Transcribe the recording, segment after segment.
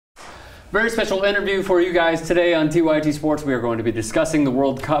Very special interview for you guys today on TYT Sports. We are going to be discussing the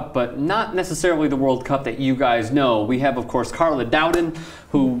World Cup, but not necessarily the World Cup that you guys know. We have, of course, Carla Dowden,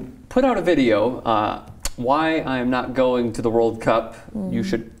 who put out a video, why I am not going to the World Cup. You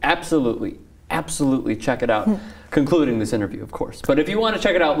should absolutely check it out, concluding this interview, of course. But if you want to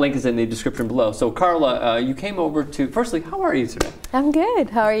check it out, link is in the description below. So Carla, you came over to, firstly, how are you today? I'm good.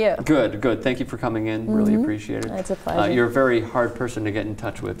 How are you? Good, good. Thank you for coming in. Really appreciate it. It's a pleasure. You're a very hard person to get in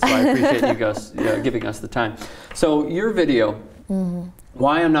touch with, so I appreciate you guys giving us the time. So your video,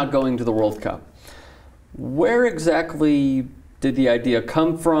 why I'm not going to the World Cup. Where exactly did the idea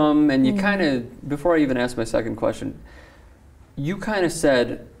come from? And you kind of, before I even ask my second question, you kind of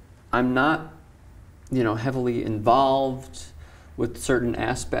said, I'm not, you know, heavily involved with certain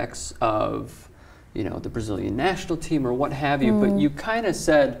aspects of, you know, the Brazilian national team or what have you, but you kind of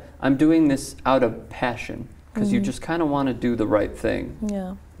said, I'm doing this out of passion because you just kind of want to do the right thing.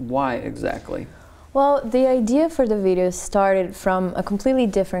 Yeah. Why exactly? Well, the idea for the video started from a completely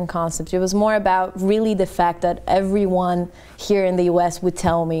different concept. It was more about really the fact that everyone here in the US would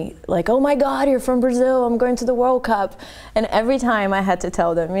tell me, like, oh my God, you're from Brazil, I'm going to the World Cup. And every time I had to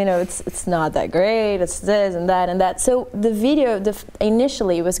tell them, you know, it's not that great, it's this and that and that. So the video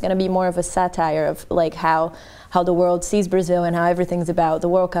initially was going to be more of a satire of like how the world sees Brazil and how everything's about the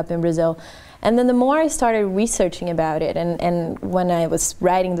World Cup in Brazil. And then the more I started researching about it, and when I was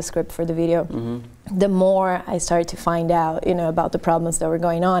writing the script for the video, the more I started to find out, you know, about the problems that were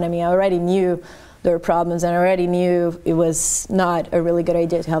going on. I mean, I already knew there were problems, and I already knew it was not a really good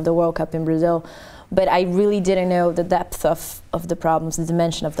idea to have the World Cup in Brazil. But I really didn't know the depth of the problems, the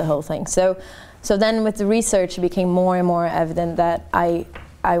dimension of the whole thing. So then with the research, it became more and more evident that I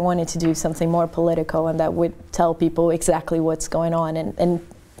wanted to do something more political and that would tell people exactly what's going on and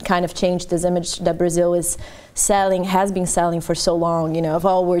kind of change this image that Brazil is selling, has been selling for so long, you know, of,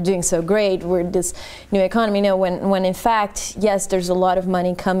 oh, we're doing so great, we're this new economy. You know, when in fact, yes, there's a lot of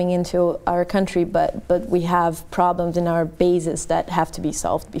money coming into our country, but we have problems in our bases that have to be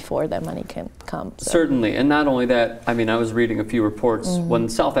solved before that money can come. So. Certainly, and not only that, I mean, I was reading a few reports when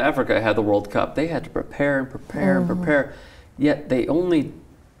South Africa had the World Cup, they had to prepare and prepare and prepare, yet they only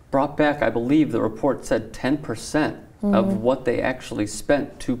brought back, I believe the report said 10% of what they actually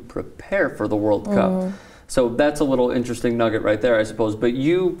spent to prepare for the World Cup. So that's a little interesting nugget right there, I suppose. But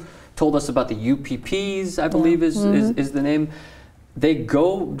you told us about the UPPs, I believe is the name. They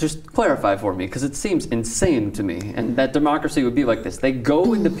go, just clarify for me, because it seems insane to me, and that democracy would be like this. They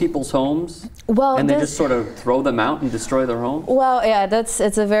go into people's homes, and they just sort of throw them out and destroy their homes? Well, yeah, it's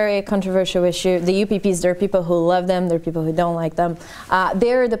a very controversial issue. The UPPs, there are people who love them, there are people who don't like them.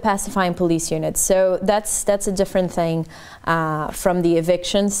 They're the pacifying police units, so that's a different thing from the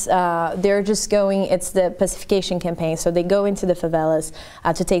evictions. They're just going, it's the pacification campaign, so they go into the favelas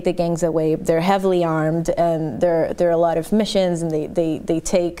to take the gangs away. They're heavily armed, and there are a lot of missions, and they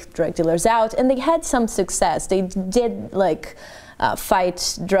take drug dealers out, and they had some success. They did like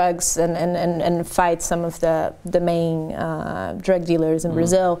fight drugs and fight some of the main drug dealers in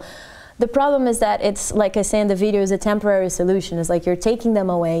Brazil. The problem is that it's, like I say in the video, is a temporary solution. It's like you're taking them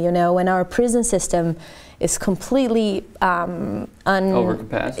away, you know, and our prison system is completely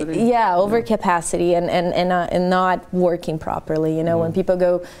overcapacity? Yeah, overcapacity and not working properly, you know, when people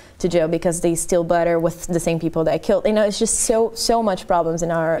go to jail because they steal butter with the same people that killed. You know, it's just so much problems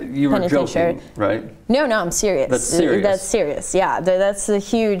in our penitentiary. Joking, right? No, I'm serious. That's serious? That's serious, yeah. That's a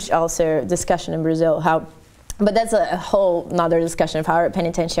huge also discussion in Brazil, but that's a whole nother discussion of how our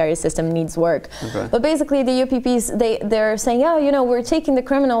penitentiary system needs work. Okay. But basically the UPPs, they're saying, oh, you know, we're taking the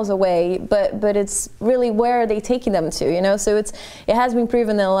criminals away, but it's really where are they taking them to, you know? So it has been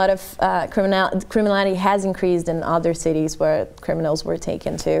proven that a lot of criminality has increased in other cities where criminals were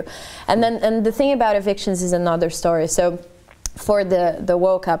taken to. And then the thing about evictions is another story. So for the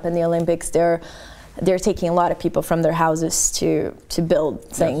World Cup and the Olympics, they're taking a lot of people from their houses to build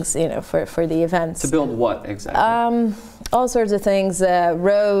things, you know, for the events. To build what exactly? All sorts of things,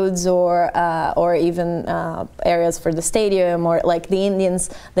 roads or even areas for the stadium, or like the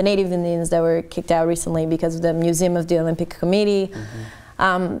native Indians that were kicked out recently because of the Museum of the Olympic Committee.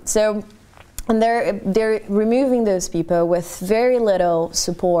 And they're removing those people with very little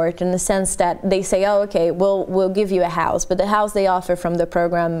support, in the sense that they say, oh, okay, we'll give you a house, but the house they offer from the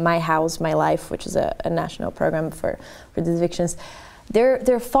program My House, My Life, which is a national program for these evictions,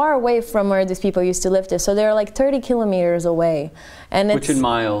 they're far away from where these people used to live there. So they're like 30 kilometers away. And which in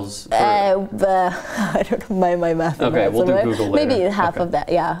miles? I don't know my math. Okay, we'll do Google later. Maybe half of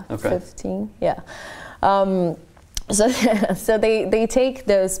that, yeah. Okay. 15, yeah. So they take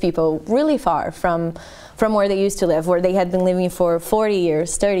those people really far from where they used to live, where they had been living for 40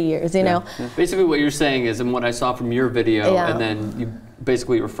 years, 30 years, you know. Yeah. Basically what you're saying is, and what I saw from your video, and then you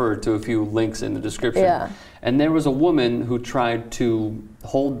basically referred to a few links in the description. Yeah. And there was a woman who tried to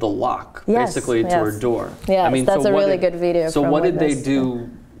hold the lock, basically, to her door. Yeah, I mean, that's a really good video. So what did they do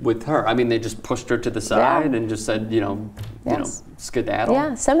with her? I mean, they just pushed her to the side and just said, you know, skedaddle.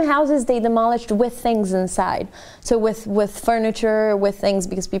 Yeah, some houses they demolished with things inside. So with furniture, with things,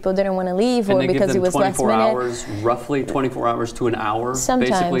 because people didn't want to leave, or because it was last minute. 24 hours, roughly 24 hours to an hour,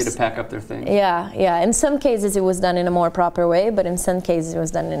 basically, to pack up their things. Yeah, yeah. In some cases it was done in a more proper way, but in some cases it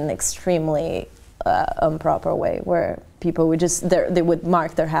was done in an extremely improper way, where people would just, they would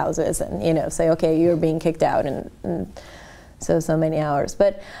mark their houses and, you know, say, okay, you're being kicked out in so many hours.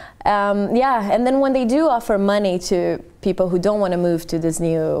 But yeah, and then when they do offer money to people who don't want to move to this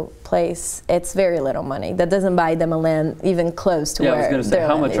new place, it's very little money. That doesn't buy them a land even close to where I was going to say,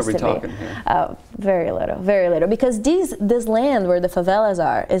 how much are we talking here? Very little. Because this land where the favelas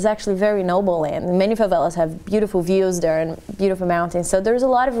are is actually very noble land. Many favelas have beautiful views there and beautiful mountains. So there's a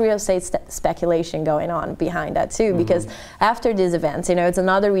lot of real estate speculation going on behind that too. Because after these events, you know, it's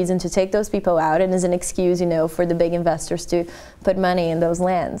another reason to take those people out, and is an excuse, you know, for the big investors to put money in those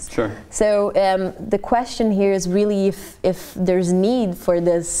lands. Sure. So the question here is really if there's need for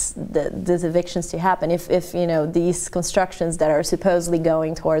these evictions to happen, if you know, these constructions that are supposedly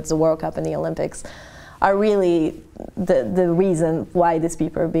going towards the World Cup and the Olympics are really the reason why these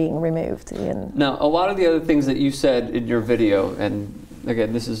people are being removed. Now, a lot of the other things that you said in your video, and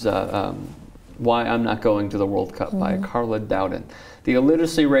again, this is Why I'm Not Going to the World Cup by Carla Dowden. The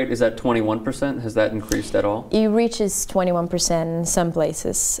illiteracy rate is at 21%. Has that increased at all? It reaches 21% in some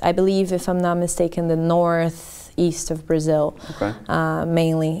places. I believe, if I'm not mistaken, the northeast of Brazil,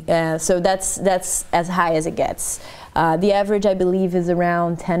 mainly. So that's as high as it gets. The average, I believe, is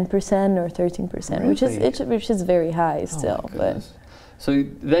around 10% or 13%, really? which is very high still. But so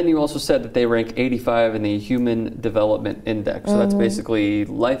then you also said that they rank 85 in the Human Development Index. So that's basically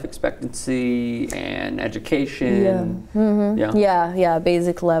life expectancy and education. Yeah,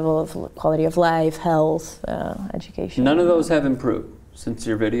 basic level of quality of life, health, education. None of those have improved since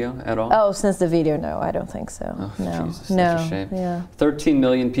your video at all? Oh, since the video, no, I don't think so. Oh, no, Jesus, no. Such a shame. Yeah. 13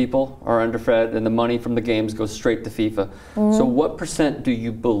 million people are underfed, and the money from the games goes straight to FIFA. So what % do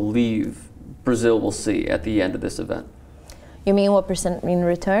you believe Brazil will see at the end of this event? You mean what % in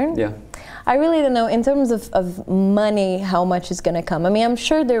return? Yeah. I really don't know. In terms of money, how much is going to come. I mean, I'm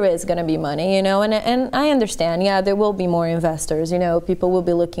sure there is going to be money, you know, and I understand, yeah, there will be more investors, you know, people will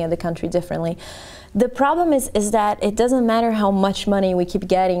be looking at the country differently. The problem is that it doesn't matter how much money we keep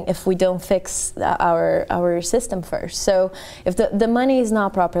getting if we don't fix our system first. So if the money is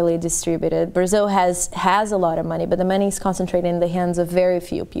not properly distributed, Brazil has a lot of money, but the money is concentrated in the hands of very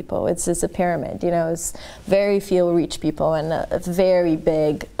few people. It's a pyramid, you know, it's very few rich people and a very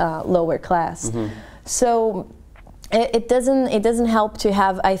big lower class. So it doesn't help to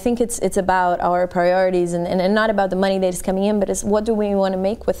have. I think it's about our priorities and not about the money that is coming in, but it's what do we want to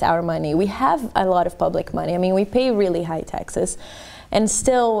make with our money. We have a lot of public money. I mean, we pay really high taxes, and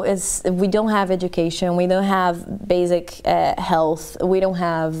still we don't have education, we don't have basic health, we don't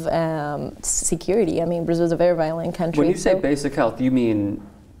have security. I mean, Brazil is a very violent country. When you say basic health, you mean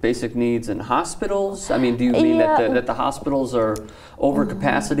basic needs in hospitals? I mean, do you mean that the hospitals are over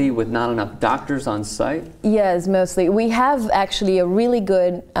capacity with not enough doctors on site? Yes, mostly. We have actually a really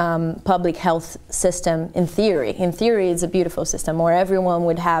good public health system in theory. In theory, it's a beautiful system where everyone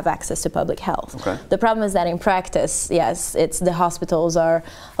would have access to public health. The problem is that in practice, yes, it's the hospitals are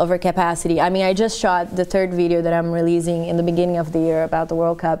over capacity. I mean, I just shot the 3rd video that I'm releasing in the beginning of the year about the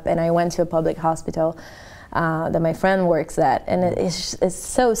World Cup, and I went to a public hospital that my friend works at, and it's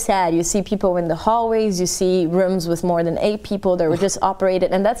so sad. You see people in the hallways, you see rooms with more than 8 people that were just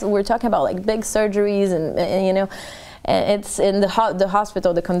operated, and we're talking about like big surgeries, and you know, and it's in the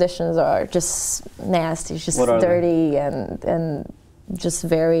hospital. The conditions are just nasty, it's just dirty and just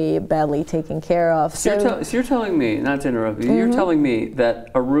very badly taken care of. So you're telling me, not to interrupt you, you're telling me that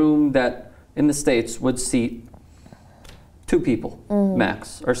a room that in the States would seat 2 people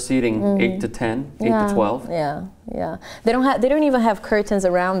max are seating 8 to 10, 8 to 12. Yeah. They don't even have curtains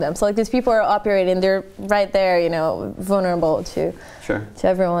around them. So like these people are operating, they're right there, you know, vulnerable to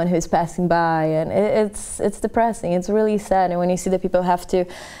everyone who's passing by, and it's depressing. It's really sad. And when you see that people have to.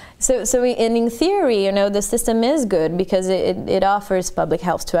 So in theory, you know, the system is good because it offers public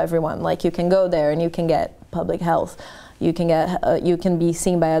health to everyone. Like you can go there and you can get public health. you can get you can be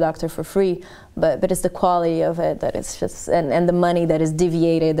seen by a doctor for free. But it's the quality of it that it's just, and the money that is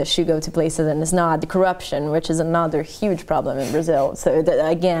deviated that should go to places and it's not, the corruption, which is another huge problem in Brazil. So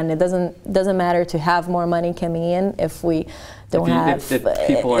again, it doesn't matter to have more money coming in if we don't if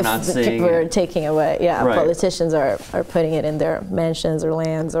people are not seeing people are taking away. Yeah, right. Politicians are putting it in their mansions or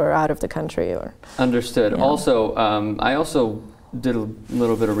lands or out of the country. Or understood. Yeah. Also, I also did a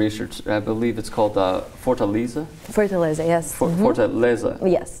little bit of research. I believe it's called Fortaleza. Fortaleza, yes. Fortaleza.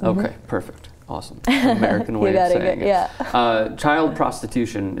 Yes. Okay, perfect. Awesome. American way of saying it. Yeah. Child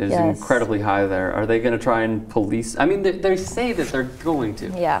prostitution is incredibly high there. Are they going to try and police? I mean, they say that they're going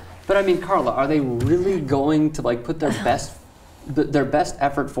to. Yeah. But I mean, Carla, are they really going to like put their best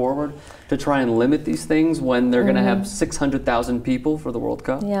effort forward to try and limit these things when they're going to have 600,000 people for the World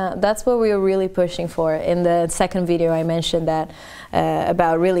Cup? Yeah, that's what we were really pushing for. In the second video, I mentioned that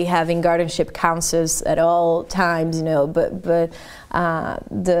about really having guardianship councils at all times, you know. But the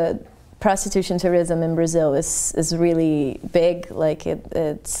prostitution tourism in Brazil is really big. Like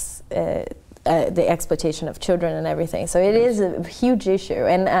it's the exploitation of children and everything. So it is a huge issue.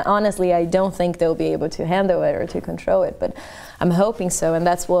 And honestly, I don't think they'll be able to handle it or to control it. But I'm hoping so. And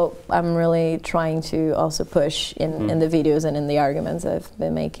that's what I'm really trying to also push in the videos and in the arguments I've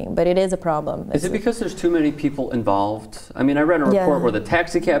been making. But it is a problem. Is it because there's too many people involved? I mean, I read a report where the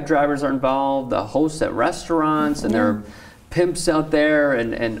taxi cab drivers are involved, the hosts at restaurants, and they're pimps out there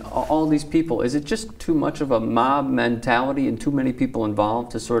and all these people. Is it just too much of a mob mentality and too many people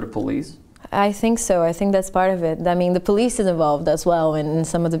involved to sort of police? I think so. I think that's part of it. I mean, the police is involved as well in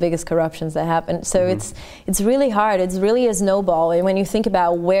some of the biggest corruptions that happen. So it's really hard. It's really a snowball. And when you think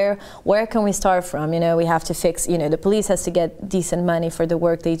about where can we start from, you know, we have to fix, you know, the police has to get decent money for the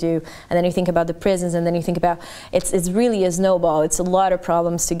work they do. And then you think about the prisons, and then you think about, it's really a snowball. It's a lot of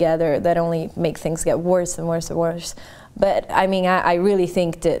problems together that only make things get worse and worse and worse. But I mean, I really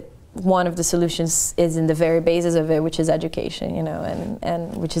think that one of the solutions is in the very basis of it, which is education, you know,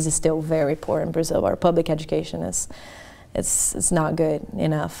 and which is still very poor in Brazil. Our public education it's not good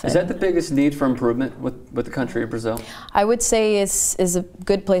enough. Is that the biggest need for improvement with the country of Brazil? I would say is a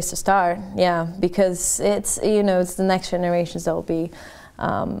good place to start, yeah, because it's, you know, it's the next generations that will be.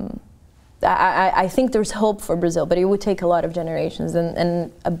 I think there's hope for Brazil, but it would take a lot of generations,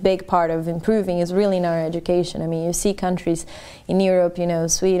 and a big part of improving is really in our education. I mean, you see countries in Europe, you know,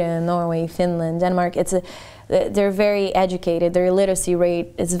 Sweden, Norway, Finland, Denmark, they're very educated, their literacy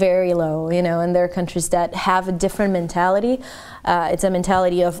rate is very low, you know, and there are countries that have a different mentality. It's a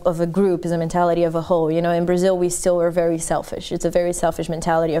mentality of a group, it's a mentality of a whole. You know, in Brazil we still are very selfish. It's a very selfish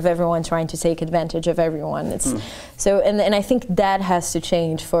mentality of everyone trying to take advantage of everyone. So, and I think that has to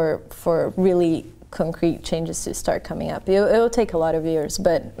change for really concrete changes to start coming up. It'll take a lot of years,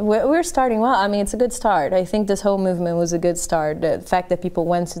 but we're starting well. I mean, it's a good start. I think this whole movement was a good start. The fact that people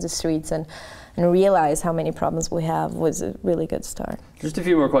went to the streets and realize how many problems we have was a really good start. Just a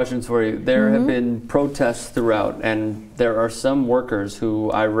few more questions for you. There have been protests throughout, and there are some workers who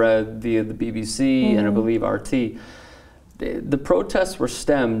I read via the BBC and I believe RT. The protests were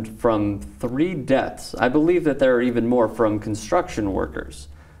stemmed from 3 deaths. I believe that there are even more from construction workers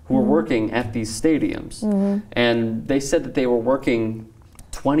who were working at these stadiums. And they said that they were working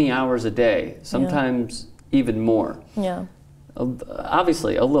 20 hours a day, sometimes even more. Yeah.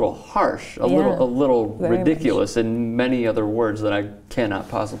 Obviously a little harsh, a little ridiculous, and many other words that I cannot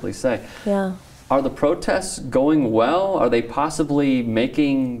possibly say. Yeah. Are the protests going well? Are they possibly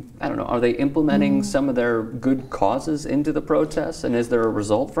making, I don't know, are they implementing some of their good causes into the protests, and is there a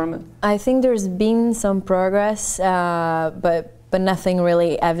result from it? I think there's been some progress, but nothing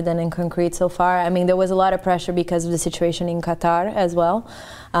really evident and concrete so far. I mean, there was a lot of pressure because of the situation in Qatar as well.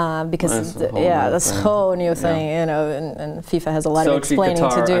 Because that's a whole new thing, you know, and FIFA has a lot of explaining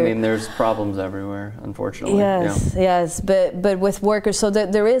Qatar, to do. I mean, there's problems everywhere, unfortunately. Yes, but with workers, so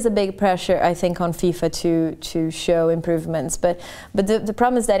there is a big pressure, I think, on FIFA to show improvements. But the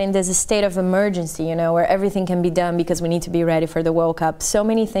problem is that in this state of emergency, you know, where everything can be done because we need to be ready for the World Cup, so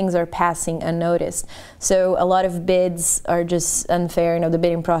many things are passing unnoticed. So a lot of bids are just unfair. You know, the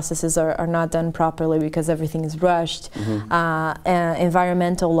bidding processes are not done properly because everything is rushed.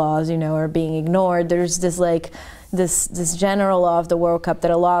 Environmental laws, you know, are being ignored. There's this general law of the World Cup that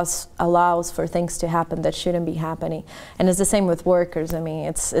allows for things to happen that shouldn't be happening, and it's the same with workers. I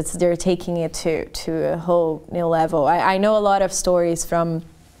mean, they're taking it to a whole new level. I know a lot of stories from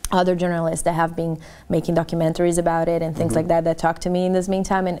other journalists that have been making documentaries about it and things like that talk to me in this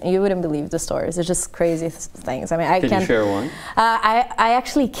meantime, and you wouldn't believe the stories. It's just crazy things. I mean, Can you share one? I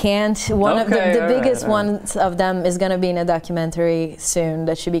actually can't. One of the biggest ones of them is going to be in a documentary soon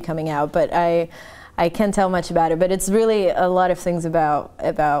that should be coming out, but I I can't tell much about it, but it's really a lot of things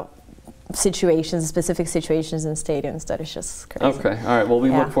about situations, specific situations in stadiums that is just crazy. Okay, all right. Well, we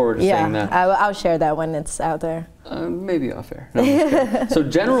look forward to seeing that. I'll share that when it's out there. Maybe off air. No, I'm just kidding. So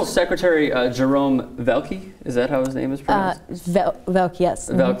General Secretary Jerome Velke, is that how his name is pronounced? Velke, yes.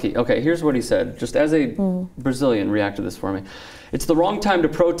 Velke. Okay, here's what he said. Just as a Brazilian, react to this for me. It's the wrong time to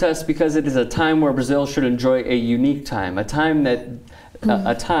protest because it is a time where Brazil should enjoy a unique time, a time that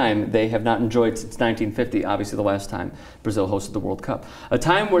a time they have not enjoyed since 1950, obviously the last time Brazil hosted the World Cup. A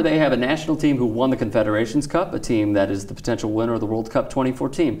time where they have a national team who won the Confederations Cup, a team that is the potential winner of the World Cup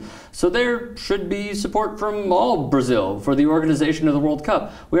 2014. So there should be support from all Brazil for the organization of the World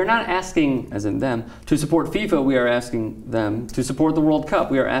Cup. We are not asking, as in them, to support FIFA. We are asking them to support the World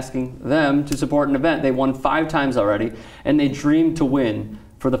Cup. We are asking them to support an event they won 5 times already, and they dream to win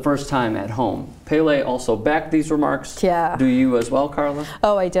for the first time at home. Pele also backed these remarks. Yeah. Do you as well, Carla?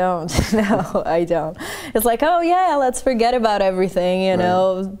 Oh, I don't. No, I don't. It's like, oh yeah, let's forget about everything, you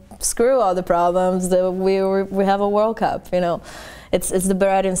know, screw all the problems. We have a World Cup, you know. It's the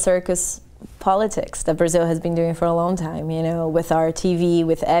bread and circus politics that Brazil has been doing for a long time, you know, with our TV,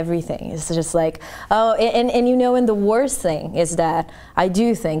 with everything. It's just like, oh, and you know, and the worst thing is that I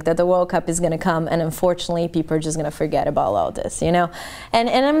do think that the World Cup is going to come, and unfortunately people are just going to forget about all this, you know. And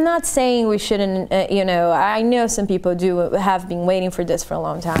I'm not saying we shouldn't, you know, I know some people have been waiting for this for a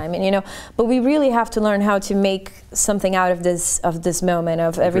long time, and you know, but we really have to learn how to make something out of this moment,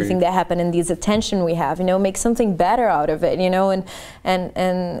 of everything that happened and this attention we have, you know, make something better out of it, you know, and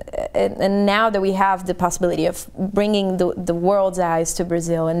now that we have the possibility of bringing the world's eyes to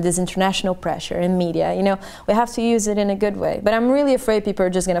Brazil and this international pressure in media, you know, we have to use it in a good way. But I'm really afraid people are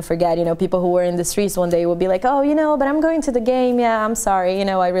just going to forget, you know, people who were in the streets one day will be like, oh, you know, but I'm going to the game, yeah, I'm sorry, you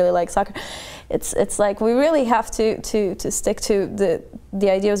know, I really like soccer. It's like we really have to stick to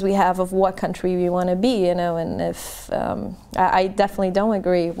the ideas we have of what country we want to be, you know, and if I definitely don't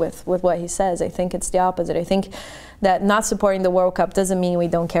agree with what he says. I think it's the opposite. I think that not supporting the World Cup doesn't mean we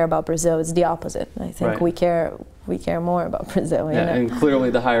don't care about Brazil. It's the opposite. I think we care more about Brazil. You know? And clearly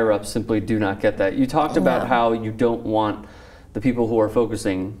the higher ups simply do not get that. You talked about how you don't want the people who are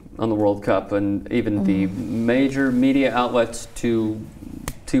focusing on the World Cup and even the major media outlets to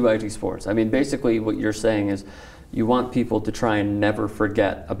IG Sports. I mean, basically what you're saying is you want people to try and never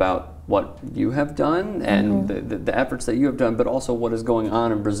forget about what you have done and the efforts that you have done, but also what is going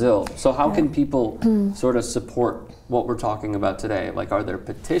on in Brazil. So how can people sort of support what we're talking about today? Like, are there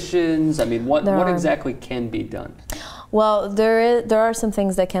petitions? I mean, what exactly can be done? Well, there are some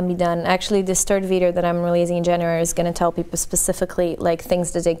things that can be done. Actually, this third video that I'm releasing in January is going to tell people specifically like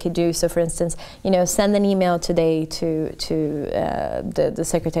things that they could do. So, for instance, you know, send an email today to the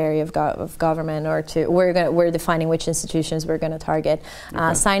Secretary of Government, or to we're defining which institutions we're going to target.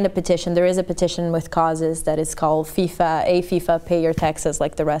 Sign a petition. There is a petition with causes that is called FIFA Pay Your Taxes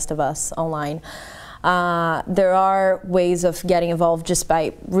Like the Rest of Us online. There are ways of getting involved just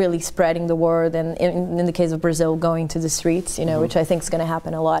by really spreading the word, and in the case of Brazil, going to the streets, you know, which I think is going to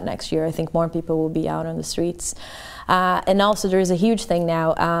happen a lot next year. I think more people will be out on the streets. And also there is a huge thing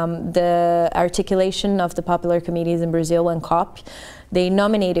now, the articulation of the popular committees in Brazil and COP, they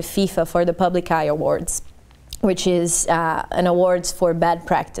nominated FIFA for the Public Eye Awards, which is an awards for bad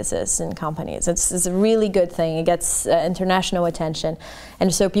practices in companies. It's a really good thing. It gets international attention.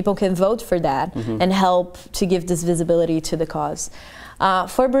 And so people can vote for that and help to give this visibility to the cause.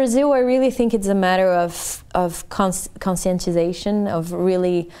 For Brazil, I really think it's a matter of conscientization, of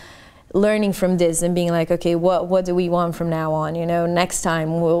really learning from this and being like, okay, what do we want from now on? You know, next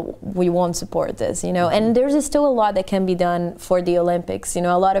time we won't support this. You know, and there's still a lot that can be done for the Olympics. You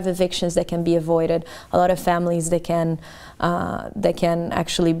know, a lot of evictions that can be avoided, a lot of families that can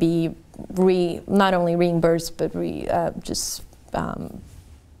actually be not only reimbursed but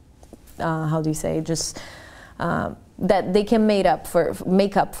how do you say, just that they can make up for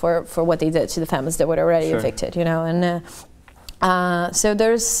what they did to the families that were already evicted. You know, and. So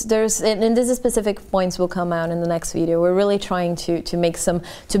there's and these specific points will come out in the next video. We're really trying to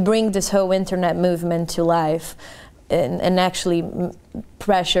bring this whole internet movement to life, and actually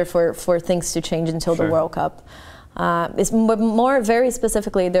pressure for things to change until the World Cup. Very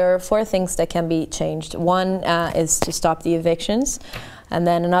specifically, there are 4 things that can be changed. One is to stop the evictions. And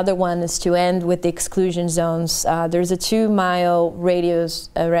then another one is to end with the exclusion zones. There's a 2-mile radius,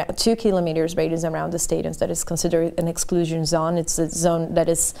 2 kilometers radius around the stadiums that is considered an exclusion zone. It's a zone that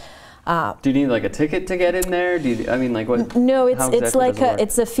is Do you need like a ticket to get in there? Do you, I mean, like what? No, it's like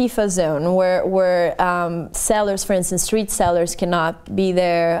it's a FIFA zone where sellers, for instance, street sellers cannot be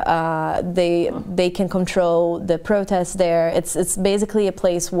there. They can control the protests there. It's basically a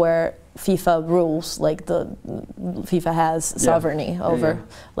place where FIFA rules, like FIFA has sovereignty over,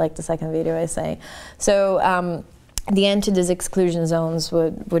 like the second video I say. So the end to these exclusion zones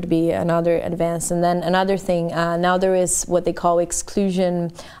would be another advance. And then another thing, now there is what they call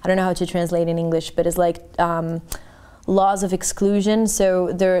exclusion, I don't know how to translate in English, but it's like laws of exclusion.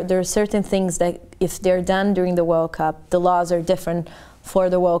 So there are certain things that if they're done during the World Cup, the laws are different for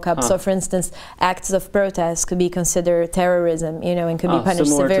the World Cup. So for instance, acts of protest could be considered terrorism, you know, and could be punished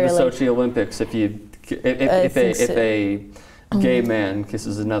similar severely. Similar to the Sochi Olympics, if a gay man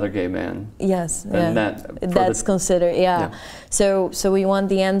kisses another gay man. Yes, and that's considered, So we want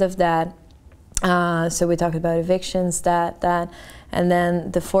the end of that. So we talked about evictions, and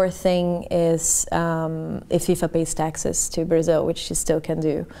then the fourth thing is if FIFA pays taxes to Brazil, which she still can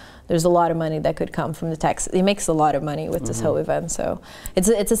do. There's a lot of money that could come from the tax. It makes a lot of money with this whole event, so it's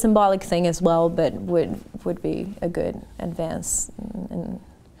a symbolic thing as well, but would be a good advance in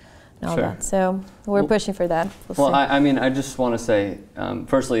all that. So we're pushing for that. Well, I mean, I just want to say,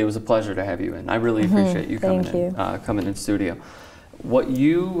 firstly, it was a pleasure to have you in. I really appreciate you coming in studio. What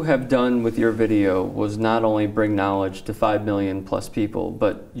you have done with your video was not only bring knowledge to 5 million plus people,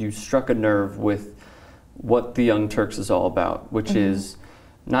 but you struck a nerve with what the Young Turks is all about, which is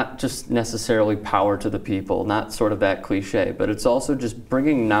not just necessarily power to the people, not sort of that cliche, but it's also just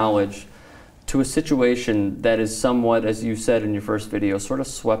bringing knowledge to a situation that is somewhat, as you said in your first video, sort of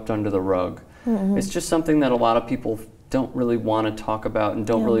swept under the rug. It's just something that a lot of people don't really want to talk about and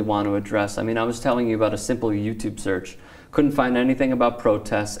don't really want to address. I mean, I was telling you about a simple YouTube search. Couldn't find anything about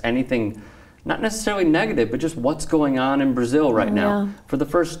protests, anything, not necessarily negative, but just what's going on in Brazil right now. For the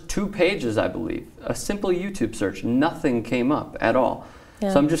first 2 pages, I believe, a simple YouTube search, nothing came up at all.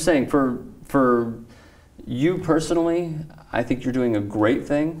 So I'm just saying, for you personally, I think you're doing a great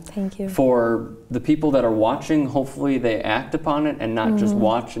thing. Thank you. For the people that are watching, hopefully they act upon it and not just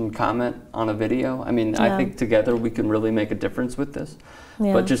watch and comment on a video. I mean, I think together we can really make a difference with this.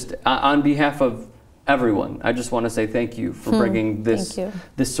 But just on behalf of everyone, I just want to say thank you for bringing this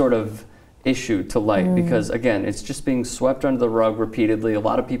sort of issue to light, because again, it's just being swept under the rug repeatedly. A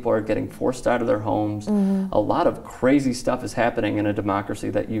lot of people are getting forced out of their homes. A lot of crazy stuff is happening in a democracy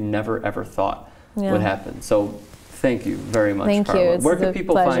that you never ever thought would happen. So thank you very much, Carla. Where can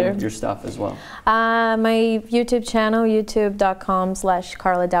people find your stuff as well? My YouTube channel,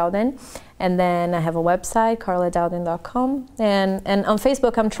 youtube.com/Carla Dowden. And then I have a website, carladowden.com. And on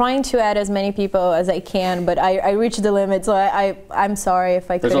Facebook, I'm trying to add as many people as I can, but I reached the limit, so I'm sorry if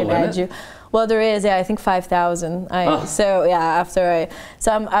I couldn't add you. Well, there is, I think 5,000. So yeah,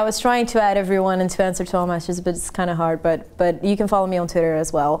 I was trying to add everyone and to answer to all messages, but it's kind of hard. But you can follow me on Twitter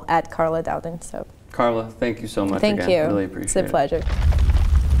as well, @Carla Dowden. So. Carla, thank you so much again. Thank you. Really appreciate it. It's a pleasure.